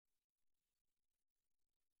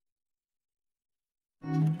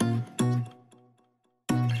Good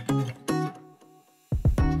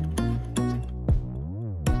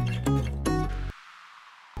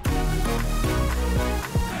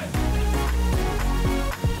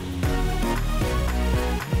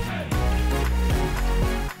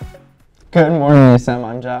morning, Sam.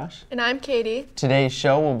 I'm Josh. And I'm Katie. Today's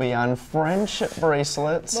show will be on friendship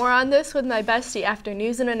bracelets. More on this with my bestie after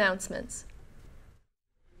news and announcements.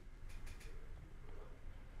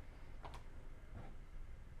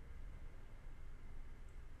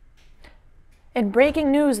 In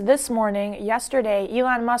breaking news this morning, yesterday,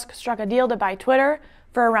 Elon Musk struck a deal to buy Twitter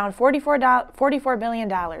for around $44 billion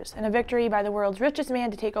in a victory by the world's richest man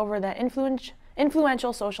to take over the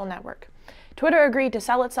influential social network. Twitter agreed to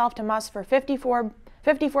sell itself to Musk for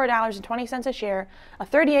 $54.20 a share, a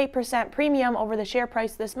 38% premium over the share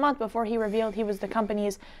price this month before he revealed he was the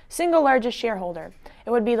company's single largest shareholder. It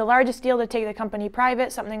would be the largest deal to take the company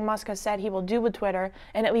private, something Musk has said he will do with Twitter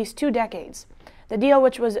in at least 2 decades. The deal,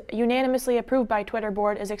 which was unanimously approved by Twitter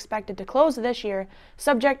board, is expected to close this year,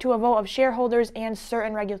 subject to a vote of shareholders and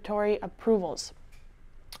certain regulatory approvals.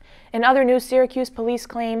 In other news, Syracuse police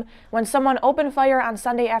claim when someone opened fire on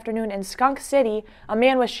Sunday afternoon in Skunk City, a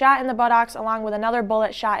man was shot in the buttocks along with another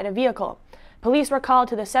bullet shot at a vehicle. Police were called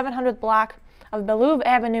to the 700th block of Belouvre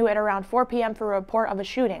Avenue at around 4 p.m. for a report of a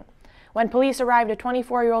shooting. When police arrived, a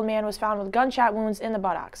 24-year-old man was found with gunshot wounds in the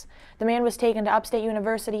buttocks. The man was taken to Upstate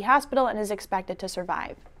University Hospital and is expected to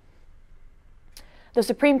survive. The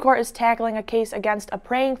Supreme Court is tackling a case against a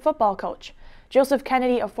praying football coach. Joseph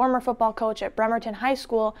Kennedy, a former football coach at Bremerton High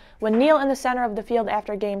School, would kneel in the center of the field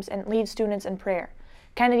after games and lead students in prayer.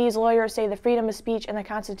 Kennedy's lawyers say the freedom of speech in the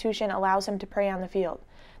Constitution allows him to pray on the field.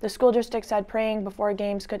 The school district said praying before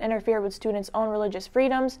games could interfere with students' own religious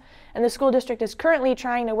freedoms, and the school district is currently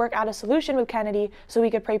trying to work out a solution with Kennedy so he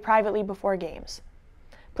could pray privately before games.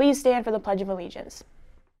 Please stand for the Pledge of Allegiance.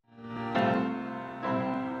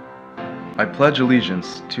 I pledge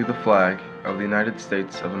allegiance to the flag of the United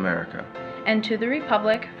States of America, and to the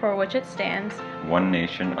republic for which it stands, one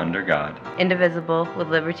nation under God, indivisible, with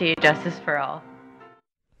liberty and justice for all.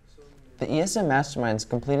 The ESM Masterminds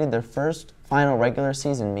completed their first final regular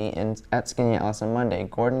season meet at Skaneateles on Monday.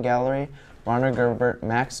 Gordon Gallery, Rhonda Gerbert,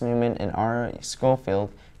 Max Newman, and Ara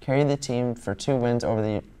Schofield carried the team for 2 wins over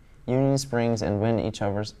the Union Springs and win each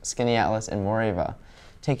over Skaneateles and Morava,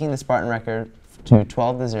 taking the Spartan record to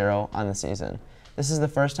 12-0 on the season. This is the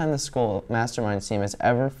first time the school Masterminds team has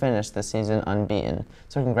ever finished the season unbeaten.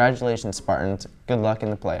 So congratulations, Spartans. Good luck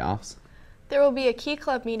in the playoffs. There will be a Key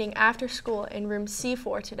Club meeting after school in room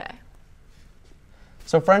C4 today.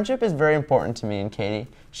 So friendship is very important to me and Katie.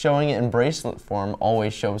 Showing it in bracelet form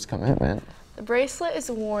always shows commitment. The bracelet is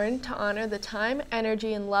worn to honor the time,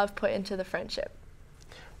 energy, and love put into the friendship.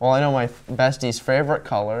 Well, I know my bestie's favorite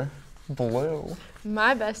color, blue.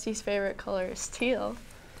 My bestie's favorite color is teal.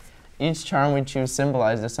 Each charm we choose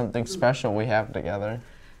symbolizes something special we have together.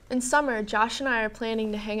 In summer, Josh and I are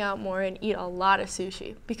planning to hang out more and eat a lot of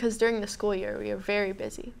sushi because during the school year we are very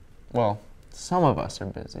busy. Well, some of us are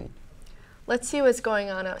busy. Let's see what's going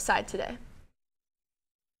on outside today.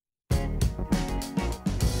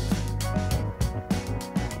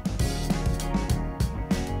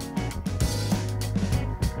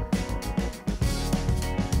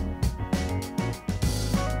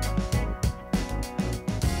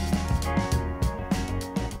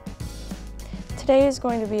 Today is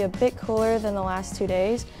going to be a bit cooler than the last 2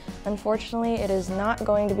 days. Unfortunately, it is not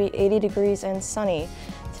going to be 80 degrees and sunny.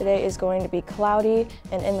 Today is going to be cloudy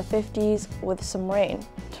and in the 50s with some rain.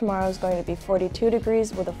 Tomorrow is going to be 42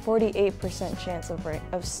 degrees with a 48% chance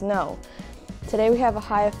of snow. Today we have a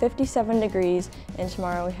high of 57 degrees and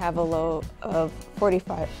tomorrow we have a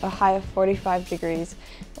high of 45 degrees.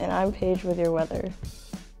 And I'm Paige with your weather.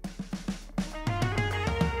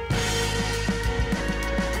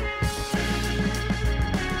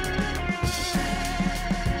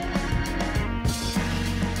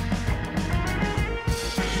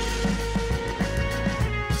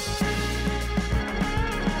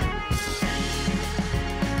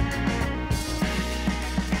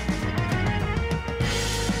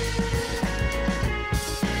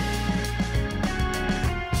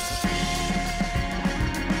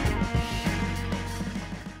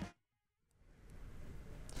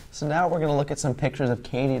 So now we're going to look at some pictures of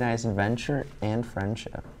Katie and I's adventure and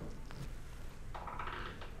friendship.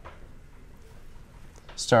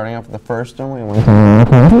 Starting off with the first one, we went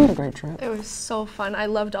on a great trip. It was so fun. I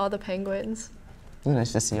loved all the penguins. It was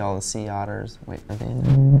nice to see all the sea otters. Wait, are they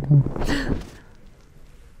in?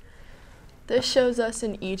 This shows us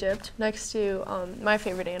in Egypt next to my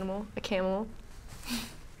favorite animal, a camel.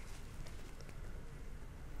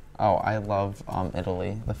 Oh, I love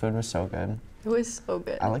Italy. The food was so good. It was so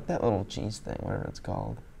good. I like that little cheese thing, whatever it's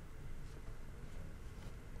called.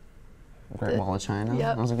 Great Wall of China. Yep.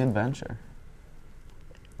 That was a good venture.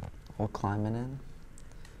 We'll climb it in.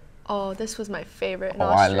 Oh, this was my favorite in Oh,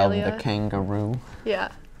 I Australia. love the kangaroo.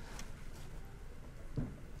 Yeah.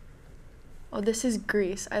 Oh, this is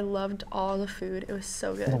Greece. I loved all the food. It was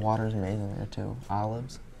so The good. water's amazing there too.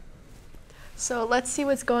 Olives. So let's see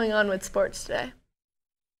what's going on with sports today.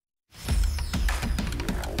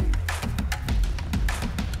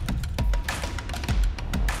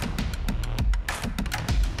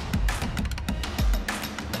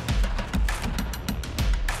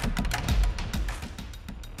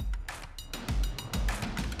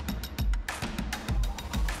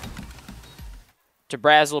 To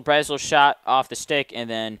Brazel. Brazel shot off the stick, and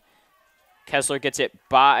then Kessler gets it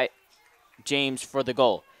by James for the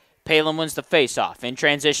goal. Palem wins the faceoff. In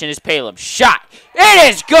transition is Palem. Shot.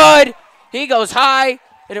 It is good. He goes high.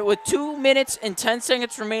 And with 2 minutes and 10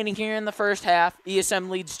 seconds remaining here in the first half, ESM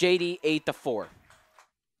leads JD 8-4.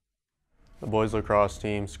 The boys lacrosse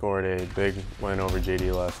team scored a big win over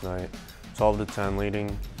JD last night, 12-10,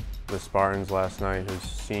 leading the Spartans last night, whose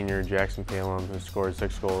senior Jackson Palem, who scored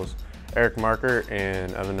 6 goals. Eric Marker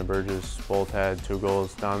and Evan DeBurgess both had 2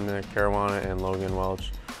 goals. Dominic Caruana and Logan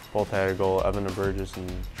Welch both had a goal. Evan DeBurgess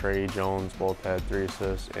and Trey Jones both had 3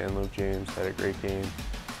 assists, and Luke James had a great game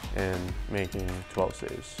and making 12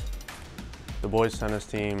 saves. The boys tennis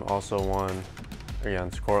team also won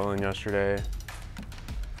against Cortland yesterday.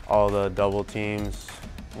 All the double teams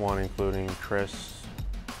won, including Chris,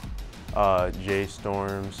 Jay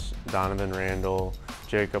Storms, Donovan Randall,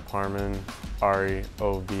 Jacob Harmon, Ari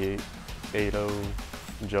Oviedo,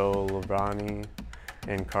 Joe Lavani,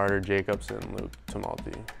 and Carter Jacobs and Luke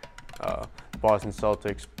Tumulty. Boston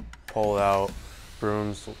Celtics pulled out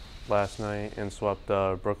Brooms last night and swept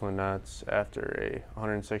the Brooklyn Nets after a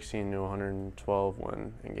 116-112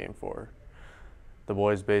 win in Game 4. The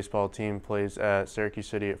boys baseball team plays at Syracuse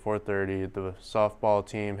City at 4:30. The softball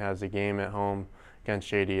team has a game at home against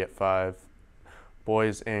JD at 5.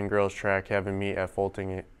 Boys and girls track have a meet at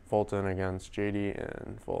Fulton against JD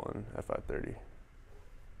and Fulton at 5:30.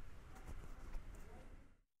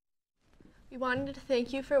 We wanted to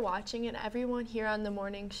thank you for watching, and everyone here on the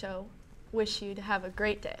morning show wish you to have a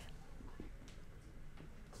great day.